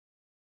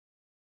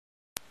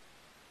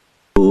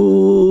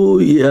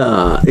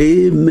Hallelujah.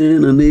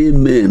 Amen and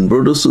amen.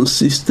 Brothers and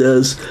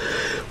sisters,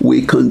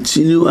 we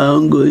continue our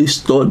ongoing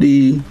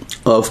study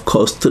of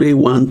Course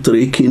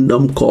 313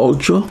 Kingdom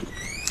Culture.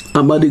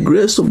 And by the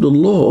grace of the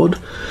Lord,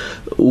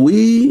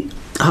 we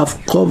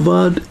have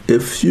covered a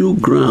few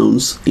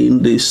grounds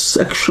in the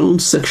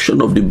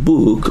section of the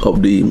book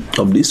of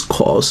this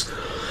course.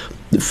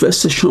 The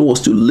first section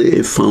was to lay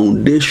a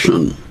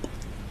foundation,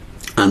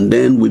 and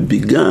then we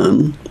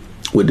began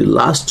with the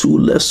last two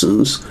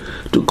lessons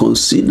to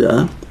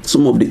consider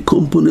some of the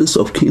components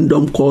of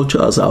kingdom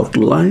culture as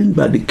outlined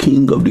by the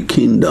King of the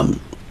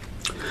Kingdom.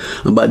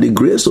 And by the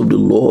grace of the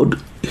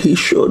Lord, he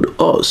showed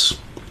us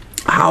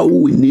how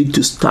we need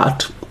to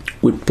start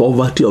with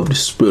poverty of the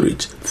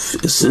spirit,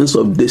 a sense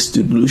of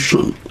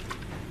destitution.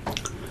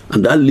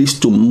 And that leads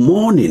to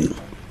mourning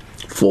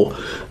for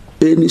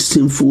any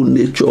sinful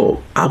nature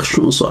of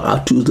actions or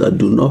attitudes that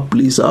do not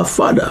please our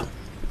Father.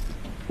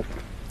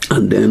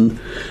 And then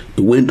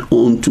he went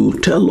on to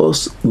tell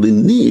us the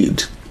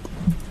need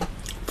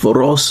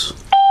for us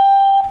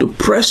to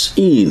press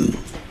in.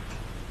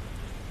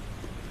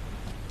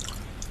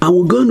 And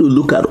we're going to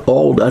look at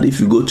all that. If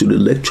you go to the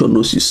lecture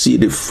notes, you see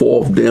the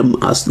four of them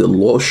as the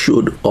Lord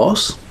showed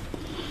us.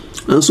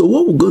 And so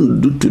what we're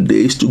going to do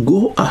today is to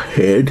go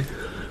ahead,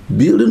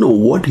 building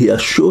on what he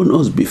has shown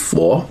us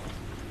before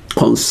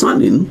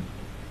concerning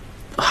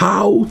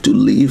how to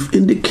live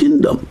in the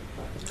kingdom.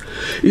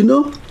 You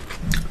know,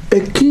 a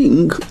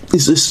king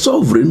is a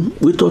sovereign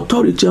with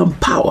authority and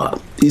power.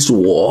 His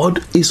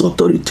word is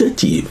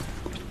authoritative.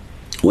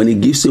 When he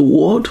gives a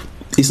word,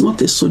 it's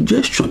not a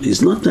suggestion,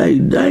 it's not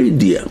an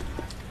idea.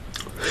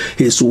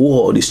 His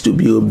word is to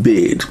be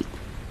obeyed.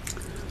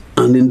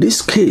 And in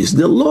this case,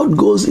 the Lord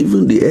goes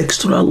even the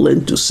extra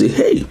length to say,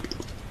 hey,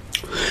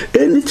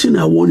 anything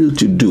I want you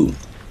to do,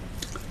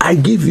 I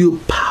give you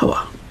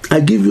power,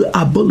 I give you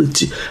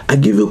ability, I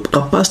give you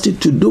capacity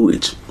to do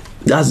it.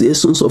 That's the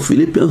essence of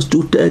Philippians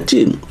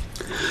 2:13.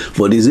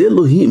 For it is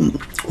Elohim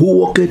who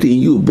worketh in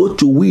you both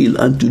to will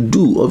and to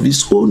do of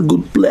his own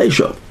good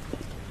pleasure.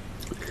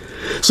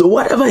 So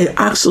whatever he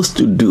asks us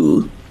to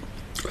do,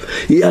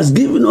 he has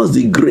given us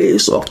the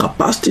grace or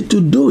capacity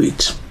to do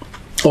it.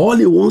 All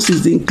he wants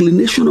is the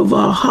inclination of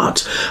our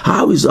heart.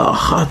 How is our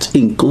heart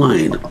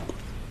inclined?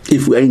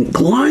 If we are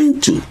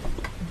inclined to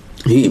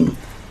him,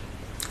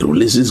 he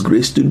releases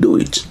grace to do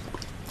it.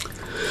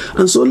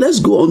 And so let's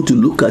go on to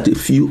look at a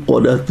few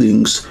other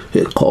things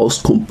he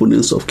calls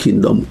components of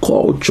kingdom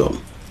culture.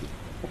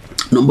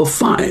 Number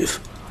 5,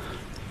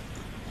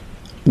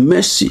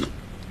 mercy.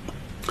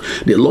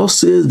 The Lord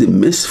says the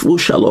merciful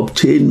shall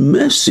obtain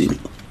mercy.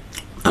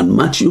 And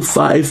Matthew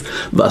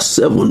 5 verse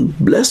 7,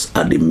 blessed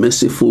are the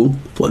merciful,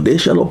 for they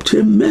shall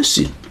obtain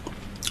mercy.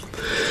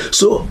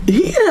 So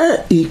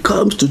here he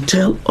comes to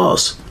tell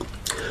us,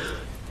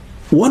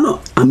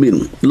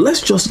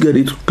 let's just get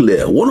it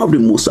clear. One of the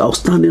most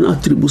outstanding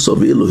attributes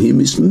of Elohim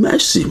is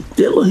mercy.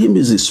 Elohim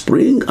is the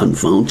spring and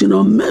fountain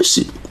of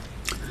mercy.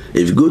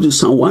 If you go to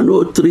Psalm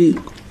 103,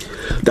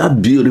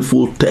 that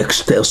beautiful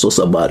text tells us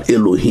about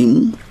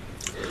Elohim,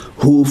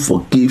 who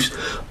forgives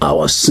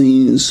our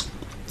sins,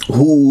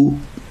 who,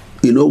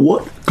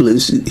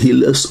 cleanses,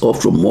 heals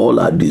us from all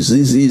our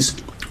diseases,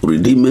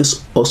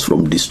 redeems us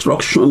from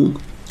destruction,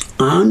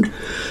 and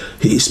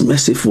he is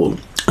merciful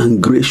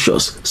and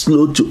gracious,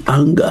 slow to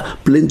anger,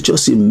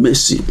 plenteous in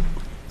mercy.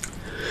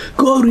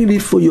 Go read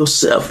it for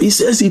yourself. He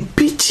says he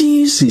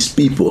pities his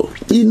people.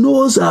 He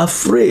knows our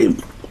frame.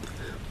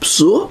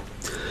 So,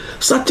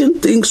 certain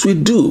things we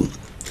do,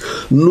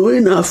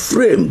 knowing our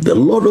frame, the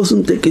Lord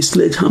doesn't take a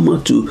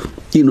sledgehammer to,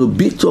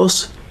 beat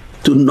us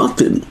to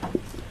nothing.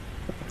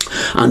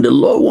 And the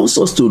Lord wants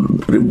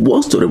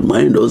to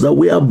remind us that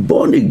we are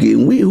born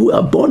again. We who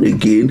are born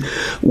again,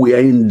 we are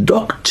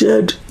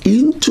inducted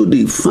into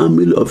the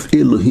family of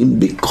Elohim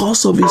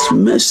because of his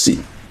mercy.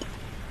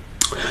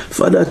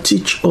 Father,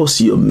 teach us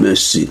your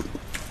mercy.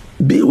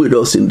 Be with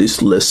us in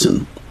this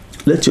lesson.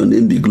 Let your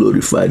name be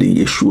glorified in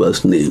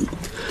Yeshua's name.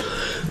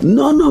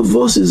 None of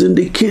us is in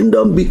the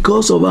kingdom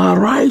because of our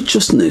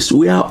righteousness.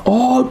 We are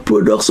all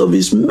products of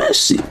his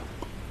mercy.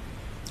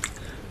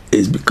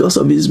 It's because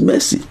of his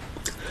mercy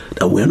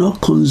that we are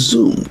not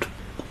consumed.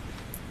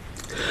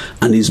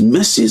 And his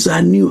mercies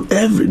are new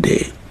every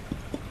day.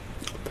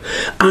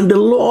 And the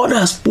Lord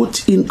has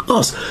put in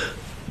us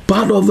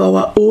part of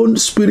our own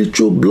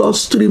spiritual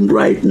bloodstream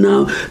right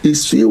now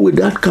is filled with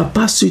that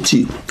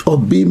capacity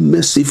of being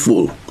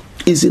merciful.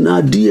 It's in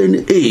our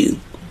DNA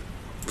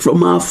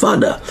from our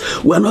Father.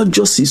 We are not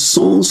just his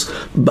sons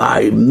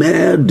by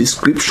mere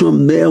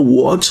description, mere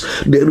words.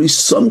 There is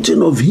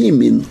something of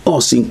him in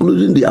us,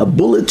 including the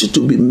ability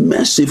to be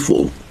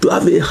merciful, to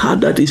have a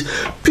heart that is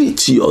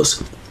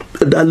piteous,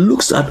 that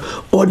looks at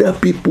other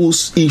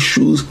people's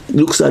issues,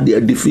 looks at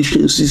their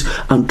deficiencies,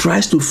 and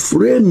tries to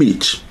frame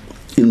it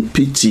in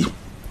pity,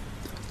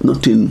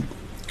 not in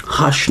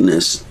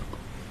harshness.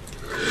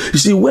 You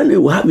see, when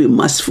you have a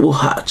merciful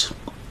heart,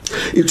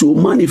 it will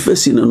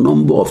manifest in a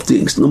number of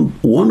things.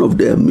 One of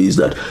them is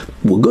that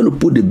we're going to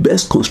put the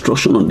best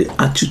construction on the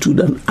attitude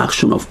and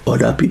action of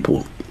other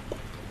people.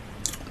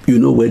 You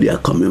know where they are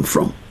coming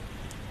from.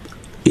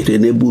 It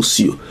enables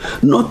you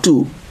not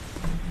to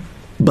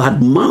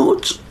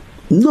badmouth.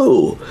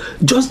 No,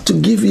 just to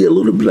give you a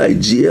little bit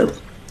idea.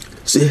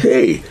 Say,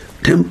 hey,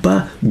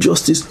 temper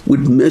justice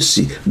with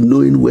mercy,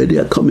 knowing where they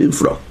are coming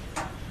from.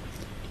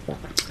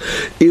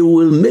 It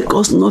will make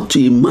us not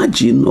to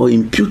imagine or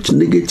impute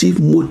negative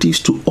motives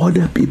to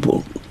other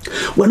people.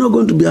 We're not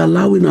going to be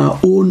allowing our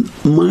own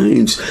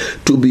minds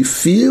to be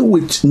filled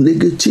with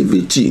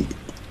negativity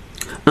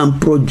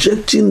and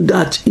projecting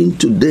that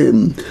into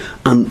them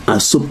and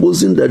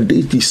supposing that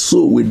it is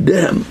so with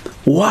them.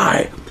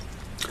 Why?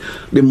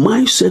 The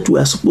mindset we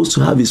are supposed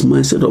to have is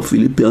mindset of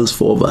Philippians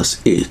 4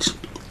 verse 8.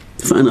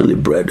 Finally,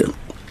 brethren,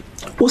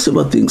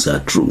 whatsoever things are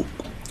true,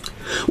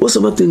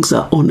 whatsoever things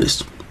are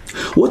honest,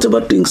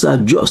 whatever things are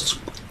just,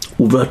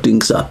 whatever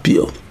things are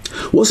pure,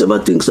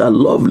 whatsoever things are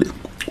lovely,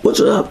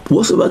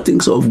 whatsoever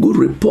things are of good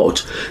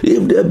report,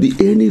 if there be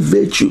any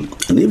virtue,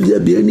 and if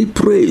there be any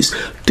praise,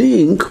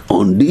 think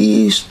on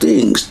these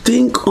things,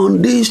 think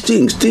on these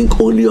things, think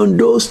only on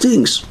those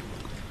things.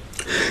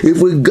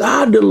 If we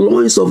guard the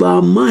loins of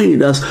our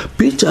mind, as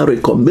Peter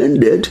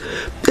recommended,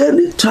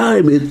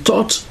 anytime a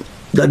thought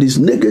that is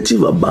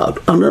negative about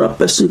another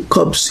person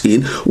comes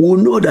in, we'll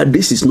know that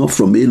this is not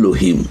from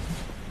Elohim.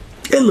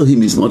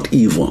 Elohim is not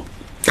evil,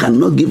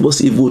 cannot give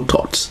us evil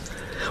thoughts.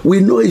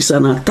 We know it's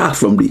an attack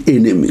from the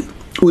enemy.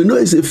 We know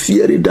it's a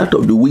fiery dart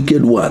of the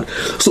wicked one.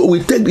 So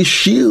we take the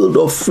shield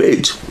of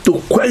faith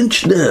to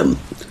quench them.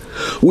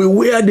 We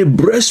wear the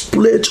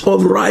breastplate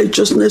of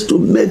righteousness to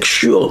make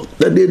sure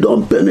that they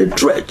don't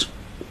penetrate.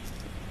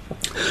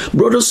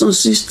 Brothers and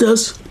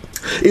sisters,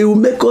 it will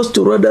make us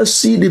to rather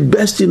see the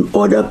best in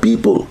other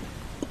people.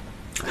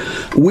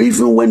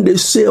 Even when they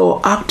say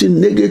or act in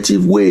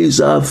negative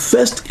ways, our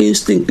first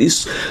instinct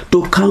is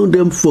to count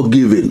them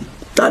forgiven.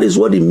 That is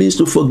what it means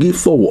to forgive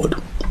forward.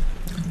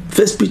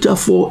 1 Peter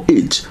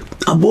 4:8.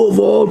 Above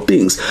all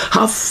things,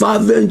 have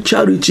fervent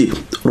charity,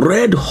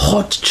 red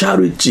hot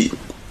charity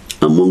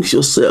amongst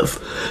yourself,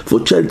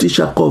 for charity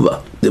shall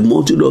cover the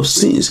multitude of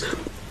sins.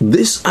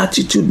 This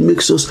attitude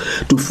makes us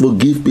to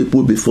forgive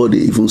people before they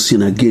even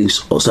sin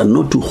against us and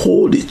not to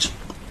hold it.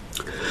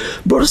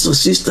 Brothers and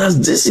sisters,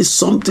 this is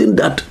something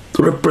that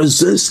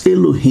represents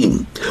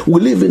Elohim.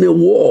 We live in a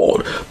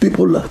world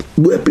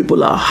where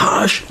people are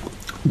harsh,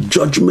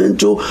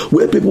 judgmental,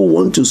 where people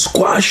want to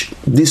squash,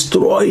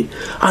 destroy,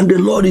 and the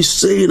Lord is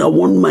saying, I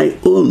want my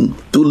own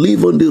to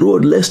live on the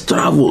road less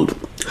traveled,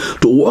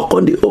 to walk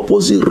on the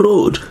opposite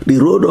road, the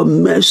road of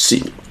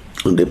mercy.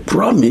 And the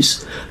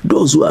promise,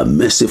 those who are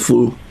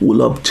merciful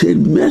will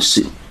obtain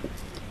mercy.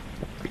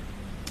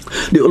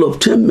 They will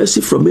obtain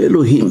mercy from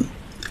Elohim.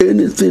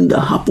 Anything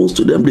that happens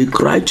to them, they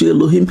cry to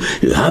Elohim,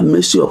 He have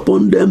mercy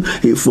upon them,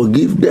 He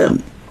forgive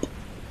them.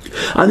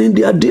 And in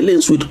their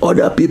dealings with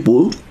other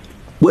people,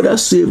 whether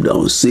saved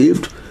or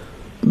unsaved,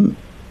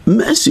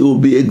 mercy will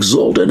be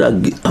exalted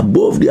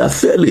above their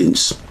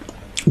failings.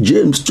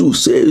 James 2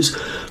 says,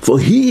 for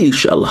he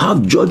shall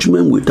have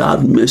judgment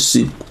without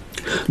mercy,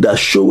 that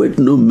showeth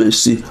no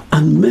mercy,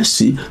 and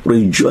mercy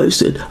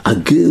rejoiceth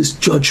against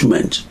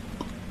judgment.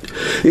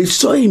 It's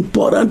so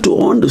important to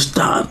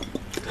understand.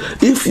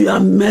 If you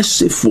are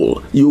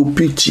merciful, you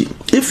pity.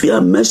 If you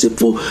are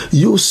merciful,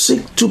 you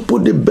seek to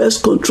put the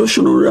best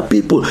contrition on other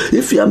people.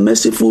 If you are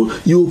merciful,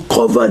 you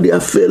cover their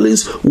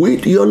failings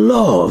with your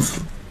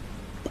love.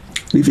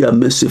 If you are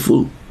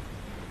merciful,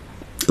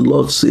 the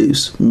Lord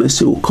says,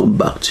 mercy will come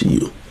back to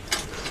you.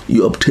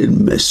 You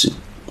obtain mercy.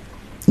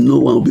 No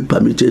one will be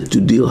permitted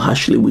to deal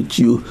harshly with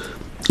you,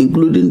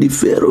 including the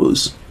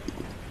pharaohs.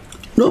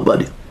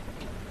 Nobody.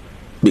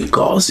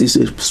 Because it's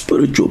a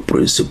spiritual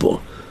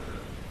principle.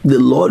 The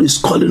Lord is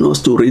calling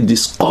us to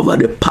rediscover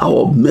the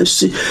power of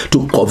mercy,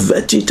 to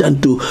covet it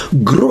and to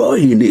grow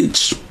in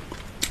it,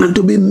 and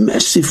to be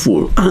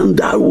merciful. And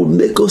that will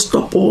make us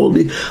stop all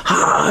the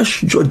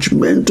harsh,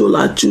 judgmental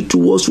attitude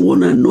towards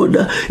one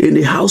another in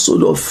the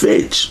household of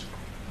faith.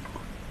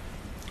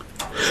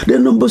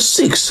 Then number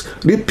 6,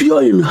 the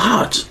pure in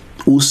heart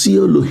will see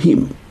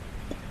Elohim.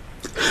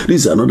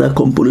 This is another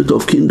component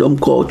of kingdom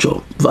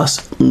culture.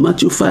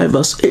 Matthew 5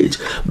 verse 8.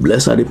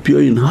 Blessed are the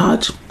pure in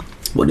heart,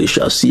 for they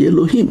shall see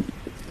Elohim.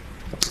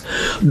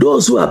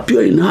 Those who are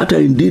pure in heart are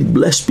indeed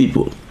blessed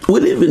people. We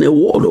live in a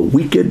world of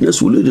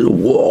wickedness. We live in a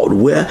world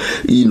where,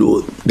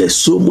 there's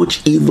so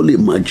much evil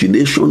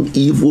imagination,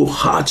 evil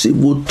hearts,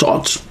 evil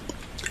thoughts.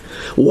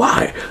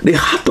 Why? The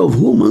heart of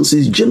humans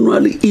is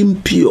generally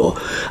impure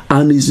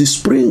and is the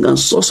spring and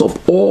source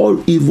of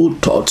all evil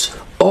thoughts,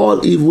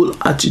 all evil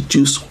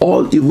attitudes,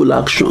 all evil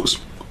actions,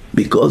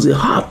 because the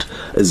heart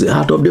is the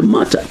heart of the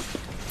matter.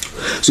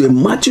 So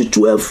in Matthew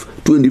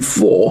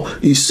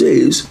 12:24, he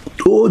says,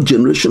 O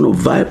generation of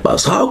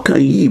vipers, how can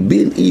ye,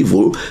 being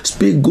evil,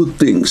 speak good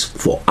things?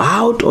 For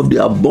out of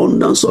the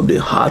abundance of the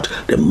heart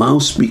the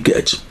mouth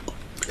speaketh.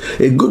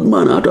 A good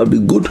man out of the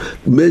good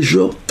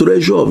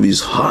treasure of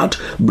his heart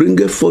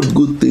bringeth forth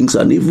good things.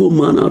 An evil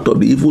man out of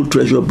the evil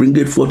treasure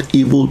bringeth forth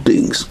evil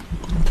things.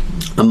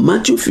 And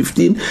Matthew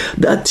 15,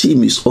 that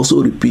theme is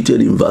also repeated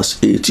in verse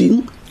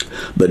 18.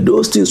 But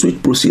those things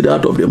which proceed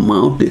out of the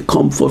mouth, they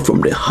come forth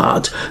from the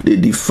heart. They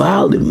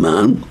defile the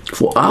man,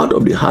 for out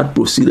of the heart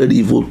proceeded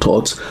evil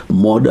thoughts,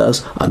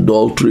 murders,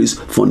 adulteries,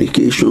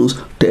 fornications,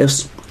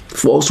 thefts,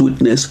 false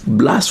witness,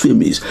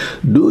 blasphemies.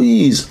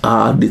 These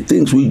are the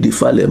things which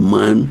defile a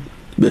man,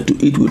 but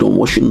to eat with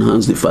unwashing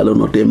hands defile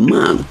not a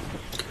man.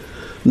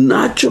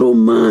 Natural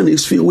man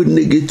is filled with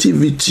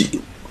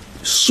negativity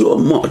so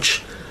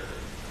much.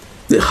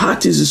 The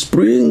heart is the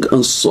spring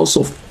and source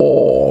of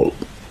all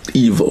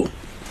evil.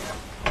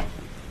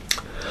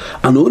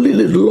 And only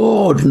the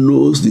Lord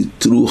knows the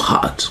true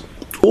heart.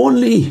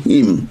 Only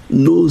Him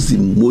knows the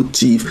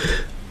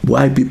motive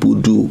why people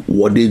do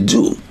what they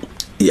do.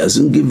 He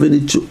hasn't given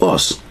it to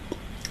us.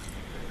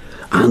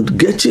 And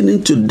getting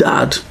into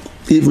that,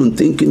 even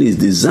thinking is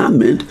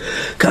discernment,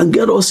 can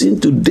get us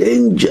into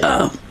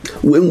danger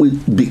when we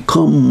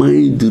become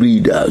mind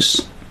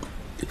readers.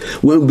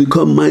 When we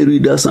become mind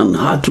readers and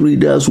heart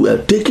readers, we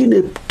are taking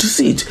a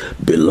seat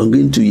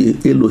belonging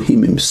to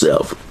Elohim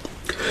Himself.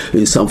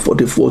 In Psalm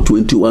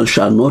 44:21,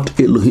 shall not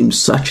Elohim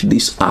search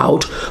this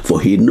out,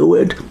 for He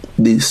knoweth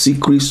the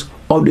secrets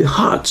of the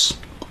hearts.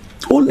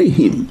 Only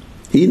Him.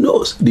 He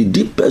knows the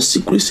deepest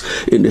secrets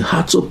in the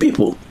hearts of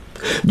people.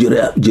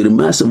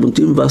 Jeremiah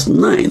 17 verse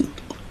 9.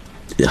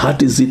 The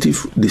heart is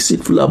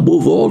deceitful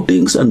above all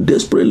things and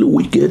desperately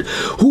wicked.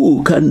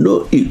 Who can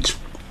know it?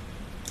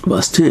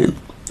 Verse 10.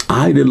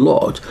 I, the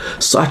Lord,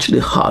 search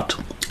the heart.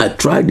 I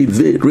try the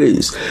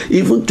reins,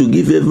 even to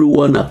give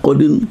everyone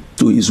according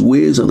to his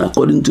ways and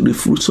according to the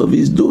fruits of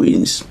his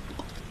doings.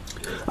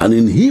 And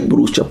in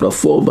Hebrews chapter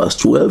 4 verse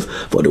 12,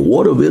 for the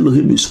word of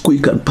Elohim is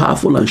quick and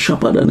powerful and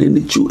sharper than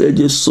any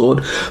two-edged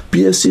sword,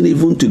 piercing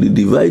even to the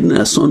dividing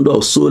asunder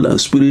of soul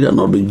and spirit and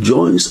of the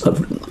joints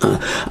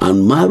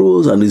and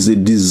marrows, and is a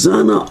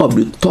discerner of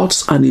the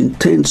thoughts and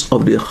intents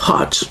of the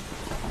heart.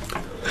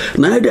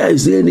 Neither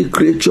is there any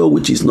creature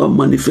which is not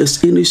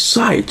manifest in His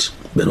sight,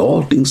 but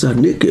all things are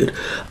naked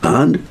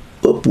and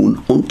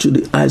open unto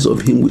the eyes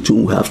of Him with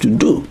whom we have to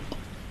do.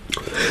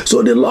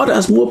 So the Lord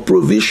has more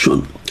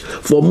provision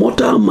for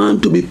mortal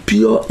man to be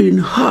pure in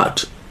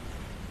heart.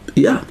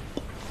 Yeah.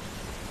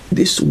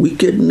 This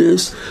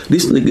wickedness,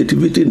 this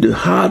negativity in the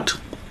heart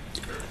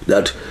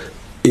that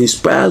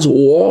inspires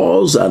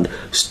wars and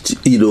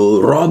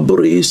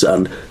robberies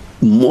and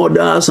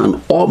murders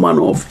and all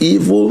manner of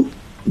evil,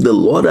 the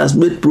Lord has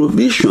made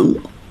provision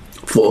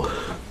for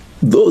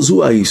those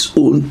who are His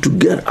own to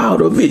get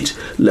out of it.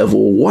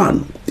 Level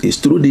 1 is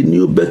through the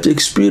new birth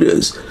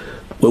experience.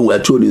 When we are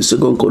told in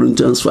 2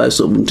 Corinthians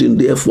 5:17,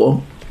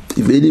 therefore,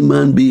 if any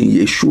man be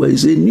in Yeshua,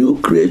 is a new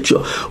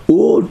creature.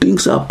 All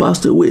things are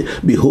passed away.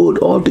 Behold,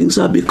 all things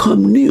are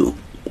become new.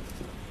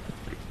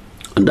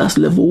 And that's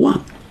level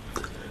 1.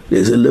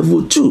 There's a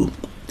level 2.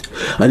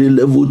 And in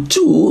level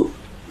 2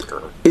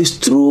 is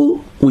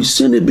through, we've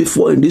seen it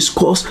before in this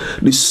course,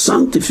 the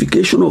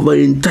sanctification of our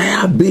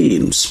entire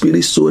being,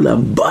 spirit, soul,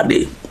 and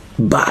body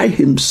by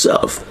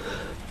Himself.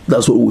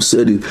 That's what we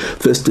said in 1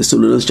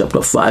 Thessalonians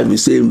chapter 5. We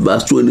say in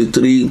verse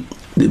 23,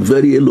 the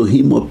very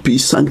Elohim of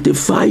peace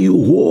sanctify you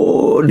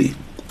wholly.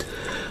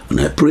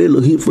 And I pray,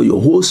 Elohim, for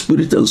your whole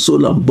spirit and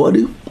soul and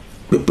body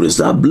be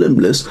preserved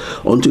blameless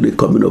unto the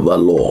coming of our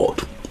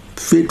Lord.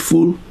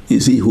 Faithful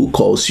is He who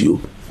calls you,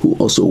 who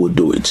also will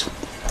do it.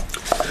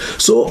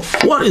 So,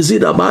 what is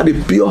it about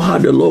the pure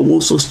heart the Lord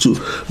wants us to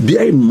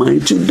bear in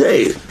mind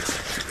today?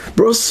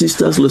 Brothers and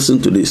sisters,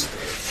 listen to this.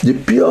 The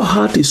pure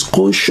heart is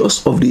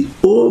conscious of the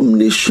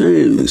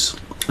omniscience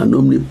and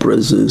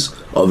omnipresence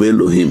of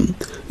Elohim.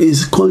 He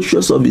is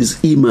conscious of His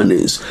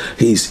immanence.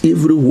 He is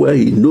everywhere.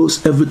 He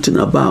knows everything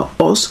about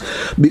us.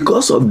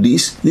 Because of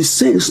this, the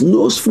saints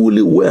knows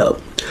fully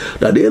well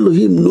that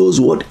Elohim knows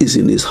what is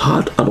in his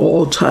heart at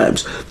all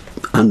times.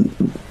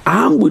 And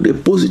armed with a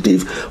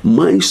positive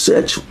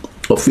mindset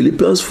of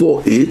Philippians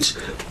 4:8,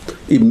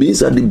 it means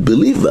that the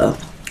believer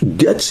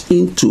gets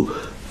into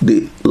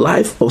the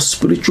life of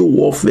spiritual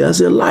warfare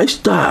as a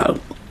lifestyle,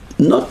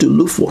 not to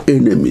look for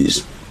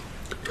enemies,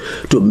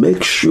 to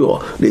make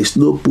sure there is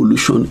no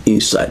pollution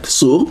inside.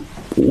 So,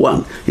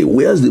 1, he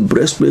wears the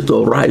breastplate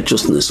of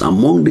righteousness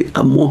among the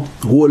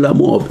whole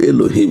armor of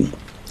Elohim.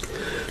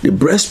 The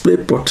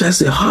breastplate protects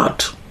the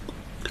heart.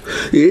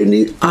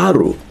 Any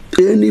arrow,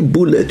 any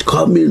bullet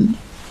coming,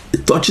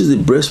 it touches the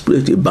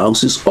breastplate, it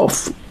bounces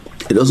off.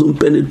 It doesn't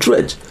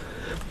penetrate.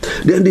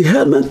 Then the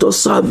helmet of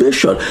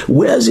salvation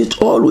wears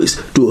it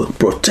always to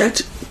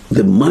protect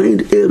the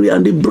mind area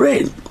and the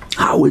brain,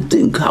 how we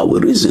think, how we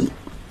reason.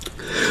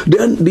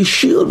 Then the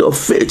shield of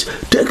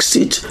faith takes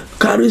it,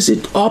 carries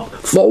it up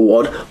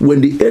forward when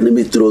the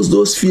enemy throws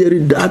those fiery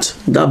darts,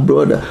 that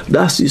brother,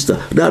 that sister,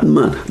 that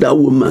man, that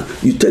woman.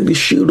 You take the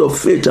shield of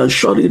faith and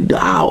shut it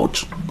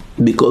out,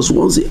 because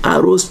once the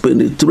arrows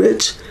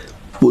penetrate,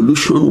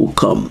 pollution will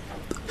come.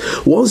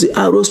 Once the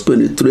arrows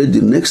penetrate,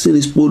 the next thing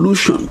is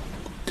pollution.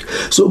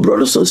 So,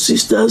 brothers and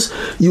sisters,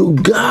 you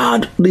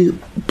guard the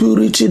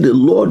purity the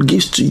Lord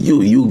gives to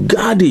you. You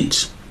guard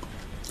it.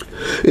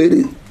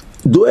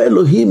 Though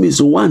Elohim is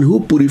the one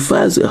who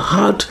purifies the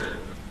heart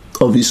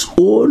of his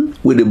own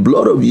with the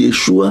blood of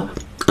Yeshua,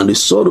 and the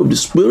sword of the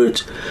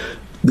Spirit,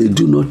 they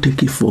do not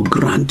take it for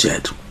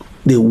granted.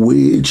 They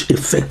wage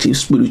effective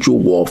spiritual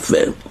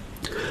warfare.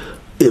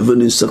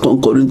 Even in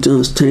 2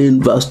 Corinthians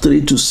 10, verse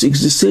 3 to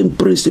 6, the same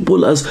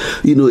principle as,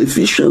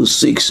 Ephesians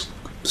 6.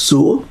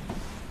 So,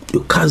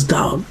 you cast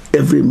down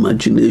every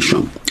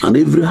imagination and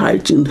every high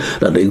thing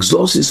that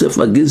exalts itself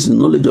against the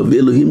knowledge of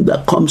Elohim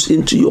that comes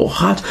into your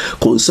heart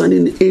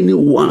concerning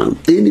anyone,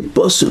 any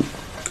person.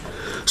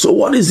 So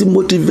what is the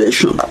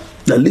motivation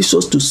that leads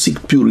us to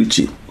seek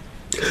purity?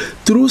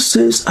 True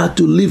saints are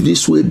to live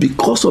this way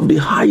because of the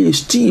high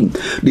esteem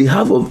they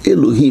have of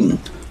Elohim,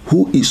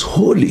 who is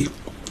holy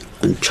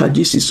and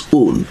charges his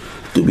own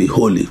to be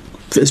holy.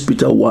 1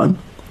 Peter 1,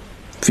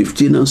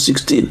 15 and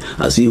 16.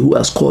 As he who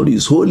has called you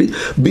is holy,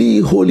 be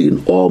holy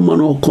in all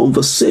manner of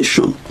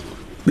conversation,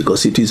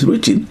 because it is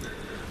written,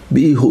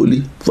 be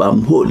holy, for I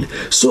am holy.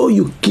 So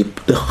you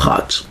keep the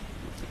heart.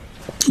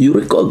 You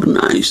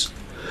recognize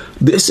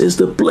this is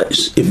the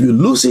place. If you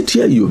lose it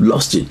here, you've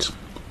lost it.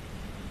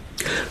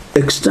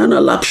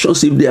 External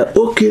actions, if they are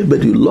okay,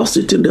 but you lost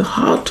it in the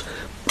heart,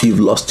 you've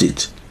lost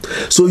it.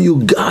 So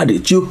you guard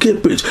it, you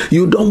keep it.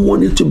 You don't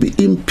want it to be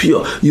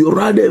impure. You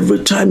rather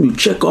every time you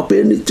check up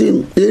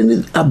anything,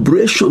 any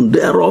aberration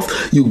thereof,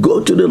 you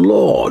go to the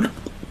Lord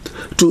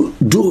to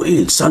do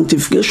it.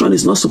 Sanctification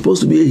is not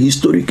supposed to be a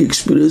historic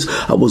experience.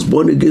 I was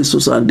born again,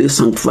 so and they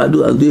sanctified,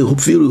 and they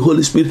filled with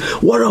Holy Spirit.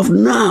 What of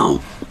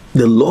now?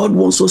 The Lord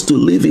wants us to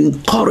live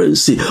in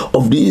currency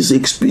of these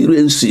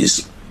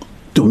experiences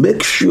to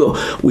make sure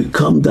we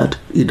come that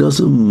it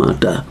doesn't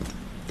matter.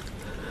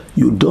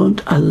 You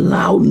don't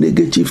allow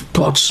negative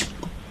thoughts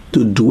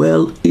to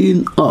dwell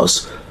in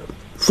us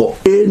for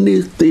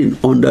anything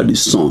under the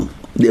sun.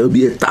 There will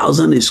be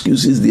 1,000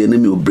 excuses the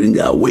enemy will bring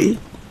our way.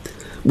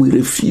 We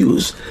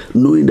refuse,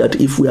 knowing that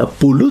if we are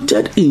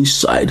polluted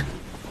inside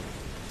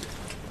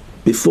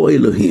before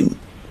Elohim,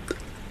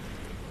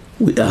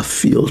 we are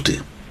filthy.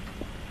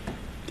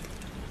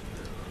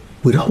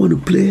 We don't want to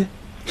play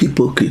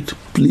hypocrite,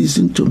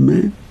 pleasing to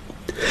men.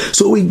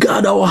 So we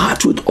guard our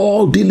heart with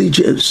all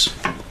diligence.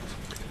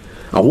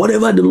 And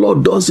whatever the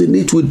Lord does in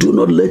it, we do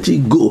not let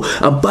it go.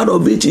 And part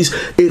of it is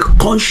a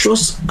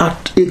conscious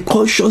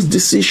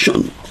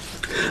decision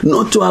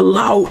not to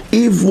allow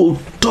evil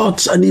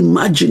thoughts and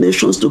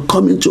imaginations to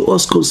come into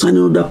us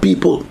concerning other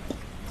people.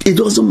 It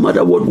doesn't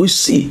matter what we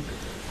see.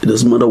 It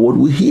doesn't matter what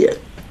we hear.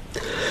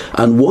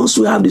 And once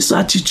we have this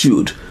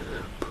attitude,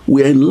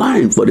 we are in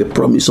line for the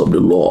promise of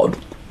the Lord.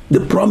 The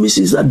promise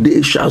is that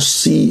they shall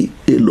see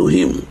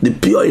Elohim. The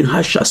pure in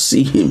heart shall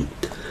see him.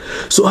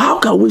 So how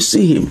can we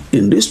see him?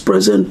 In this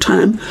present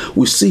time,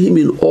 we see him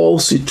in all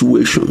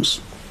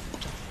situations.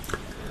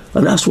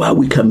 And that's why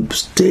we can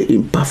stay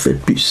in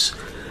perfect peace.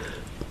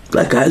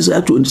 Like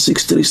Isaiah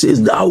 26:3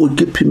 says, thou will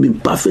keep him in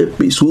perfect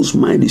peace, whose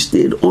mind is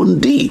stayed on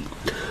thee.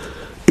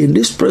 In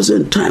this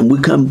present time,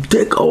 we can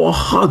take our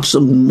hearts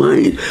and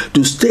mind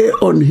to stay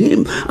on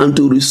him and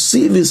to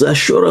receive his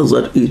assurance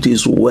that it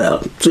is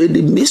well. So in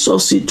the midst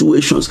of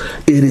situations,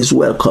 it is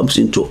well comes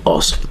into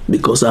us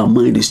because our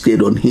mind is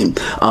stayed on him.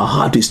 Our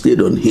heart is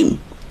stayed on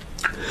him.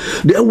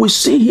 Then we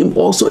see him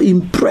also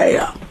in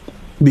prayer.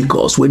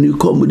 Because when you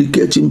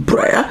communicate in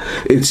prayer,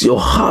 it's your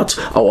heart,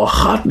 our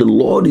heart the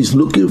Lord is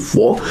looking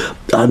for.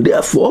 And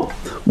therefore,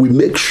 we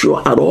make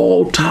sure at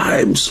all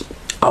times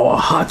our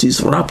heart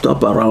is wrapped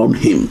up around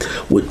him.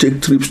 We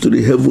take trips to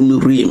the heavenly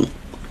realm.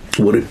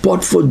 We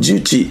report for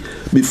duty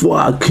before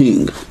our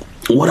King.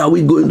 What are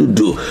we going to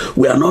do?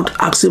 We are not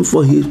asking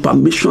for his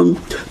permission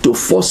to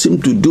force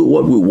him to do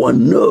what we want.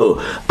 No,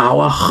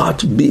 our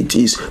heartbeat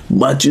is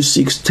Matthew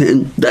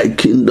 6:10, thy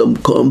kingdom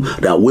come,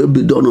 thy will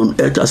be done on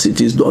earth as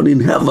it is done in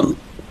heaven.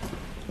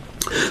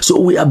 So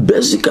we are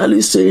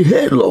basically saying,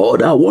 hey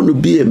Lord, I want to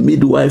be a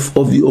midwife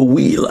of your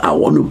will. I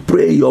want to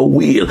pray your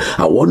will.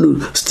 I want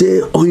to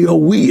stay on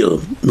your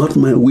will. Not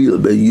my will,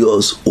 but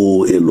yours,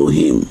 O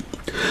Elohim.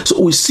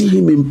 So we see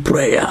him in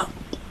prayer.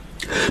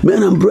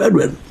 Men and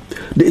brethren,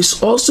 there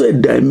is also a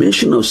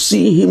dimension of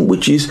seeing him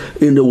which is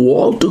in the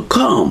world to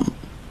come.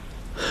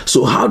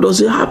 So how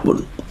does it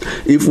happen?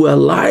 If we are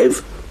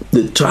alive,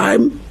 the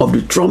time of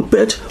the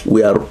trumpet,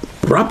 we are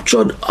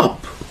raptured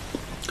up.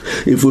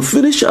 If we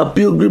finish our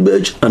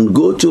pilgrimage and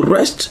go to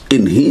rest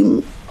in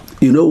him,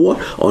 you know what?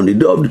 On the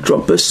day of the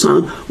trumpet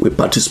sound, we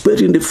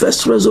participate in the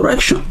first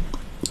resurrection.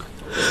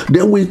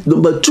 Then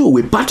number two,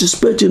 we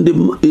participate in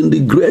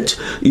the great,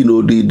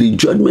 the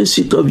judgment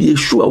seat of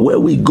Yeshua, where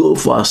we go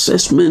for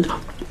assessment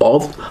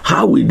of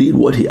how we did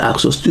what he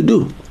asked us to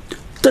do.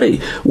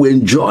 3, we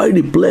enjoy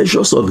the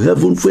pleasures of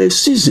heaven for a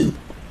season.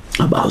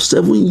 About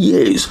 7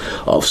 years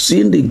of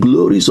seeing the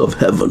glories of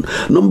heaven.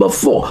 Number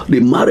 4, the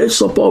marriage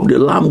supper of the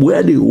Lamb,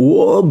 where the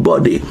whole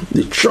body,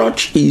 the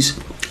church, is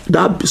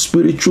that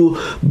spiritual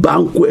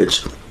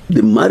banquet,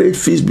 the marriage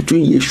feast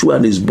between Yeshua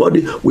and his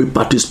body. We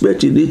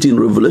participate in it in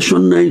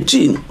Revelation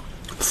 19.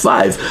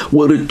 5,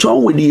 we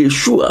return with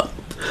Yeshua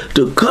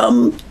to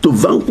come to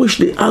vanquish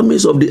the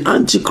armies of the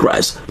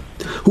Antichrist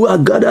who are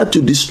gathered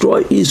to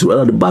destroy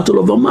Israel at the battle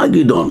of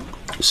Armageddon.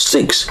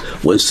 6,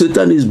 when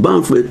Satan is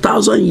bound for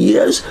 1,000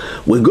 years,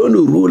 we're going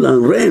to rule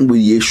and reign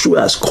with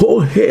Yeshua as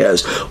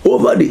co-heirs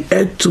over the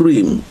earth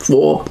realm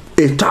for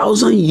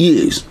 1,000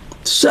 years.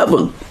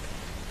 7,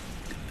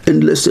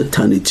 endless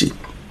eternity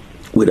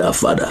with our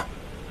Father,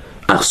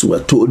 as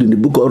we're told in the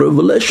book of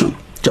Revelation,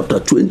 chapter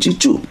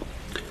 22,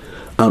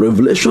 and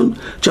Revelation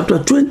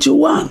chapter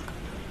 21.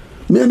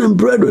 Men and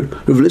brethren,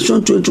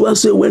 Revelation 21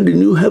 says, when the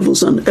new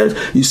heavens and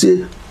earth, you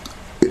say,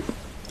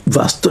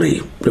 verse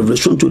 3,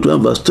 Revelation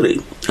 21 verse 3,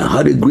 I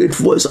heard a great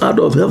voice out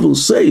of heaven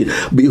saying,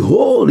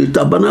 behold, the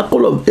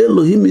tabernacle of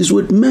Elohim is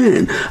with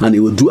men, and he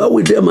will dwell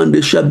with them, and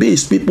they shall be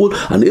his people,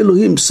 and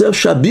Elohim himself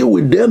shall be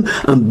with them,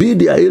 and be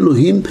their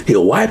Elohim. He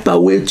will wipe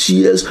away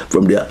tears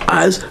from their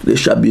eyes. There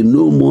shall be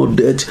no more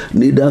death,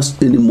 neither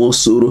any more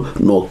sorrow,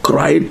 nor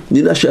crying,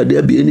 neither shall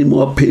there be any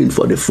more pain,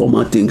 for the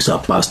former things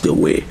are passed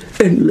away.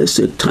 Endless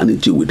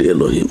eternity with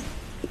Elohim.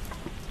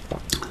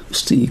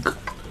 Seek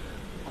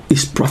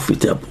is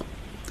profitable.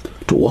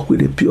 To walk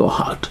with a pure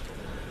heart.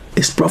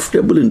 It's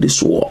profitable in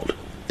this world.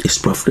 It's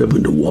profitable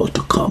in the world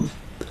to come.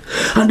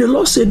 And the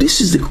Lord said, this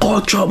is the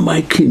culture of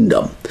my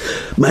kingdom.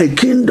 My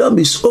kingdom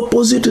is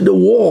opposite to the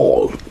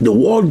world. The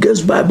world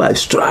gets by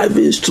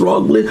striving,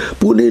 struggling,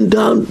 pulling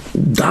down,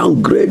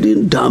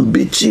 downgrading,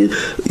 downbeating,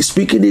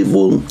 speaking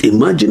evil,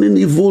 imagining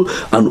evil,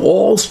 and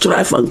all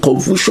strife and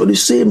confusion. He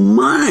said,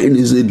 mine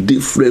is a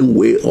different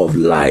way of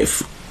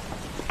life.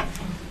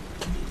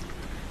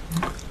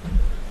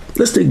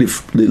 Let's take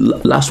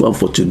the last one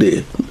for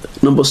today.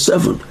 Number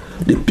 7,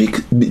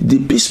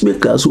 the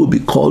peacemakers will be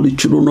called the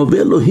children of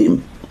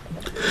Elohim.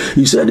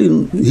 He said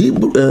in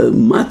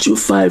Matthew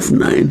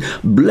 5:9,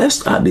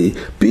 blessed are the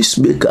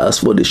peacemakers,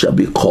 for they shall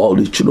be called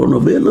the children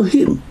of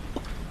Elohim.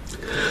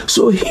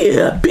 So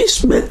here,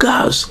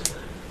 peacemakers.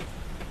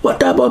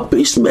 What about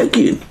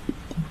peacemaking?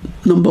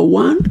 Number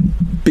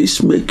 1,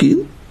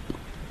 peacemaking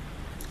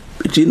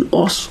between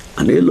us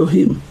and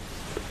Elohim.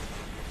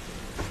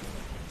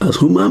 As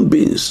human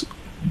beings,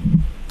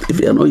 if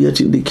you are not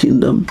yet in the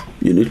kingdom,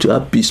 you need to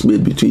have peace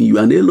made between you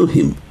and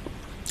Elohim.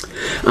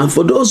 And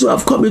for those who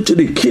have come into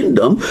the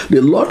kingdom,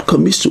 the Lord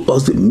commits to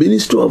us the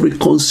ministry of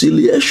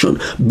reconciliation,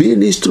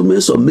 being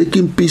instruments of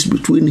making peace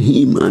between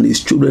him and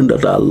his children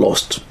that are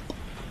lost.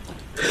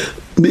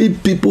 Be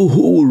people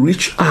who will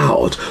reach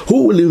out,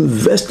 who will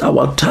invest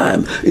our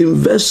time,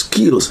 invest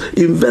skills,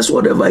 invest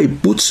whatever he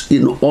puts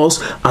in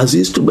us as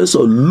instruments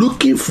of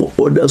looking for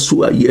others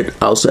who are yet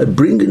outside,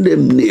 bringing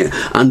them near,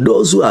 and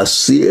those who are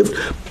saved,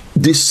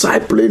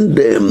 discipling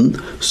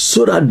them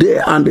so that they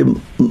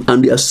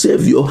and their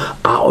Savior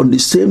are on the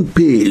same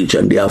page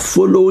and they are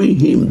following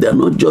him. They are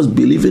not just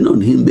believing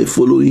on him, they're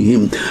following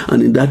him.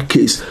 And in that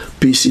case,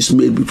 peace is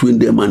made between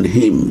them and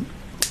him.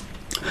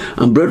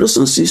 And brothers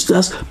and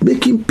sisters,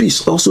 making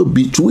peace also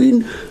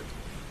between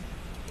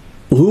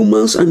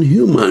humans and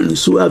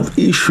humans who have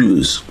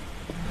issues.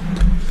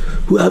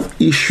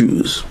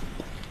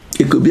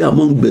 It could be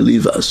among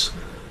believers,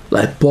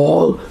 like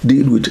Paul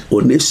did with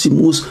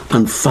Onesimus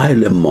and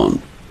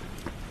Philemon.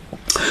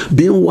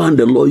 Being one,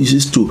 the Lord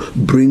uses to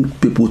bring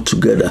people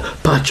together,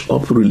 patch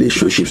up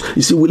relationships.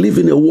 You see, we live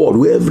in a world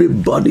where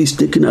everybody is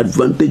taking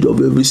advantage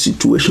of every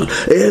situation.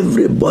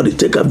 Everybody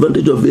take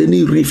advantage of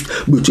any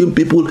rift between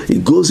people. He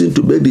goes in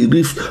to make the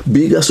rift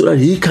bigger so that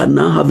he can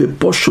now have a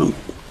portion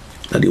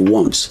that he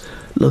wants.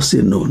 Let's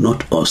say, no,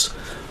 not us.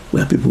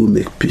 We are people who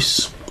make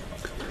peace.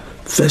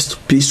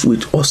 First, peace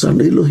with us and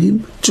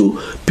Elohim.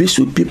 2, peace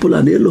with people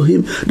and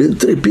Elohim. Then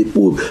 3,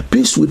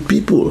 peace with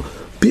people.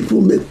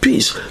 People make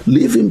peace,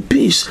 live in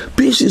peace.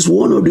 Peace is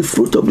one of the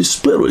fruit of the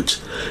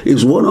Spirit.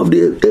 It's one of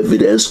the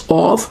evidence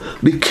of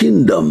the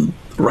kingdom.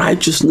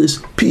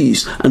 Righteousness,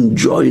 peace, and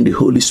joy in the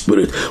Holy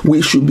Spirit.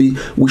 We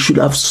should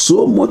have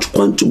so much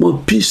quantum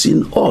of peace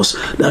in us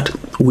that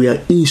we are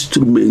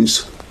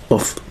instruments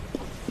of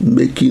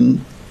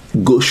making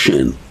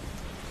Goshen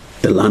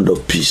a land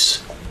of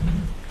peace.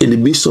 In the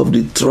midst of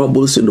the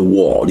troubles in the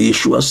world,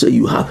 Yeshua said,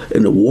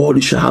 in the world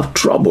you shall have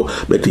trouble,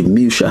 but in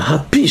me you shall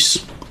have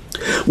peace.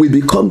 We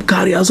become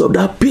carriers of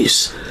that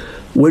peace.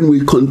 When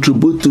we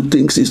contribute to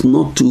things, it's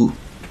not to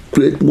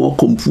create more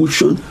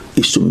confusion,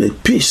 it's to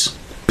make peace.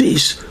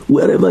 Peace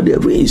wherever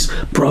there is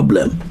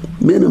problem.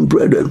 Men and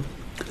brethren,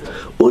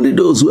 only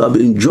those who have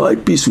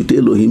enjoyed peace with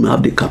Elohim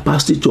have the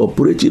capacity to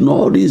operate in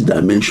all these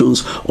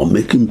dimensions of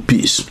making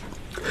peace.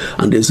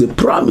 And there's a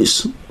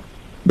promise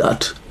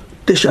that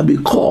they shall be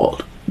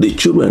called the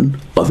children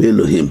of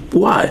Elohim.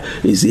 Why?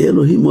 It's the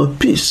Elohim of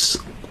peace.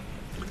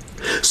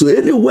 So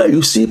anywhere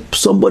you see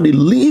somebody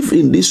live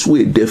in this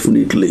way,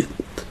 definitely,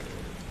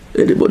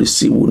 anybody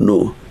see will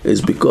know it's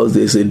because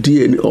there's a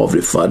DNA of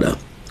the Father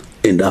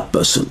in that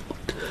person.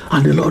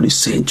 And the Lord is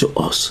saying to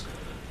us,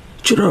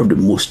 children of the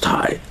Most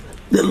High,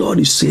 the Lord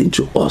is saying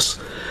to us,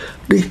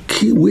 the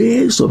key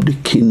ways of the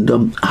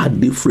kingdom are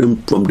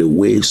different from the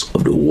ways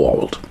of the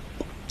world.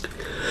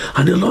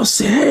 And the Lord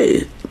said,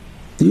 hey,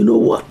 you know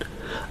what?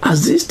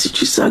 As these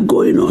teachings are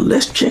going on,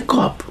 let's check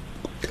up.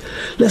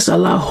 Let's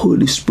allow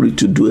Holy Spirit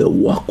to do a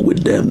work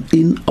with them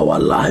in our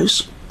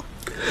lives,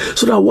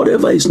 so that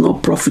whatever is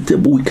not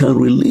profitable, we can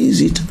release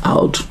it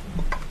out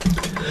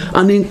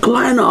and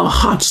incline our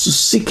hearts to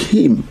seek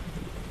him,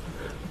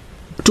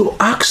 to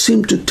ask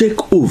him to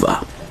take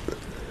over.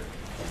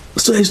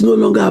 So it's no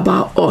longer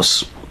about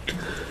us.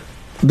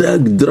 The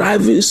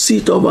driving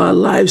seat of our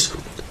lives,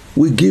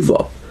 we give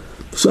up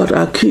so that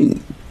our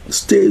King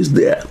stays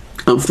there.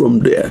 And from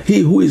there,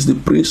 he who is the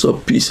Prince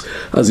of Peace,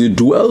 as he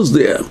dwells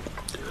there,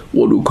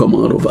 what will come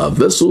out of our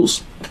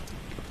vessels?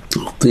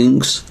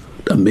 Things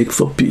that make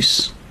for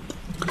peace.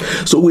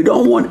 So we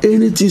don't want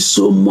anything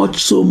so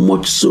much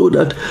so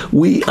that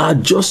we are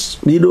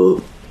just,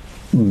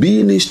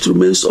 being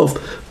instruments of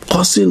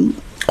causing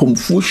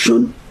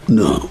confusion.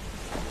 No.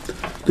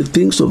 The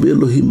things of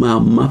Elohim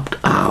are mapped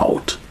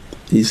out.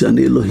 He's an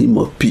Elohim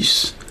of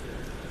peace.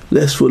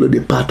 Let's follow the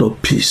path of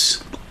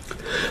peace.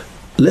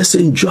 Let's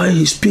enjoy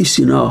his peace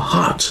in our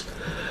hearts.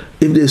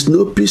 If there's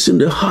no peace in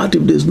the heart,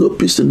 if there's no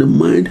peace in the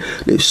mind,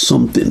 there's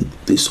something.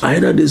 There's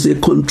a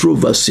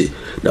controversy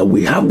that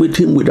we have with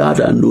him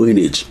without our knowing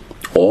it.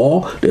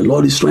 Or the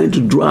Lord is trying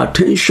to draw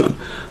attention.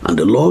 And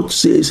the Lord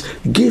says,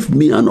 give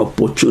me an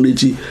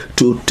opportunity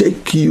to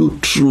take you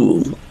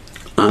through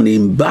and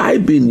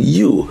imbibe in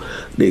you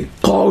the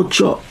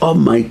culture of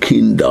my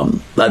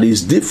kingdom that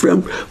is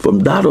different from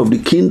that of the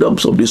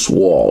kingdoms of this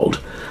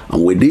world.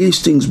 And with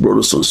these things,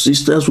 brothers and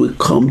sisters, we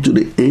come to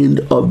the end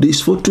of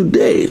this for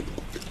today.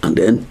 And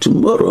then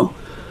tomorrow,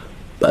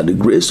 by the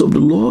grace of the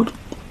Lord,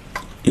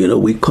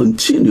 we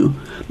continue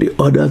the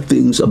other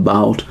things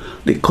about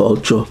the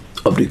culture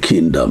of the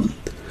kingdom.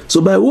 So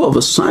by way of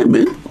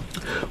assignment,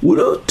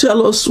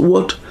 tell us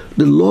what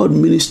the Lord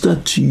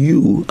ministered to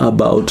you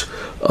about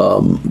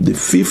the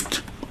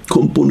fifth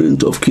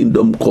component of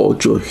kingdom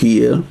culture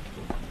here,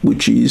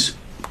 which is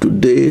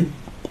today,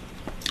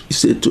 he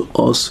said to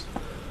us,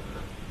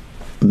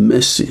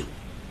 mercy.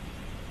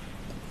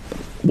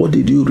 What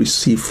did you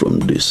receive from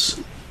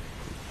this?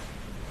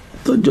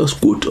 Don't just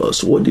quote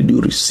us. What did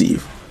you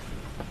receive?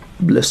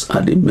 Blessed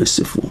are the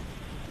merciful,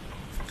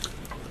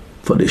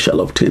 for they shall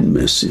obtain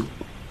mercy.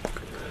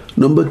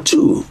 Number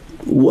 2,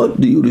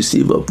 what do you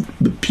receive of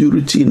the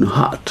purity in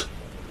heart?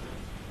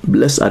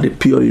 Blessed are the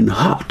pure in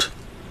heart,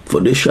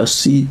 for they shall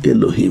see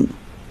Elohim.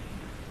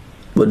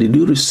 What did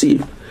you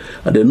receive?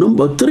 And then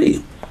number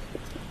 3,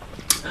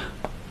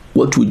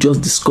 what we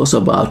just discussed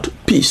about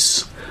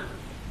peace.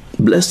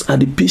 Blessed are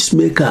the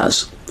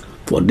peacemakers,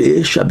 for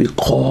they shall be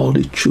called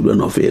the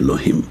children of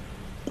Elohim.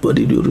 What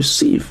did you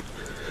receive?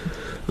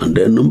 And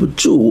then number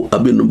 4,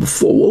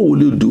 what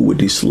will you do with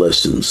these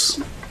lessons?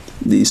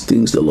 These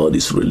things the Lord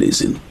is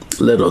releasing.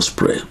 Let us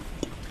pray.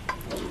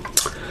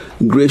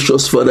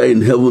 Gracious Father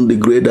in heaven, the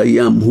great I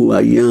am who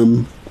I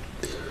am,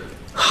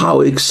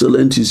 how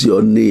excellent is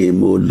your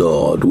name, O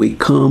Lord. We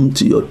come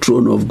to your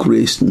throne of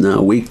grace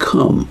now. We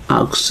come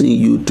asking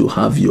you to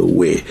have your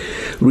way.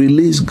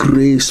 Release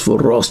grace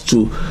for us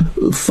to,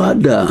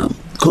 Father,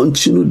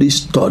 continue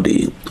this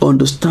study,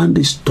 understand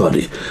this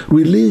study.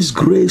 Release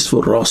grace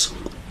for us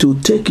to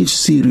take it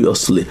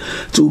seriously,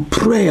 to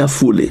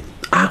prayerfully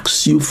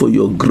ask you for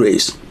your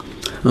grace.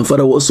 And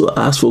Father, also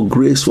ask for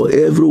grace for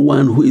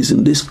everyone who is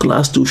in this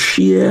class to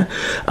share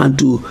and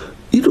to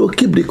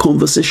keep the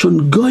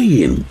conversation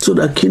going, so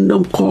that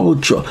kingdom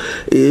culture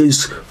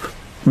is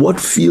what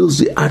fills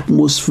the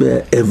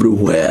atmosphere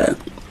everywhere.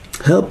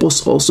 Help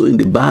us also in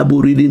the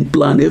Bible reading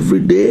plan every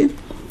day,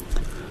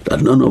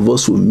 that none of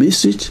us will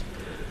miss it.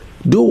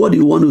 Do what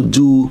you want to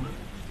do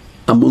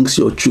amongst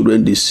your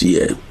children this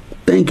year.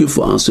 Thank you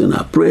for answering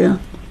our prayer.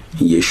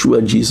 In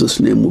Yeshua Jesus'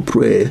 name we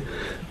pray.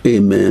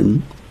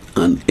 Amen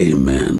and amen.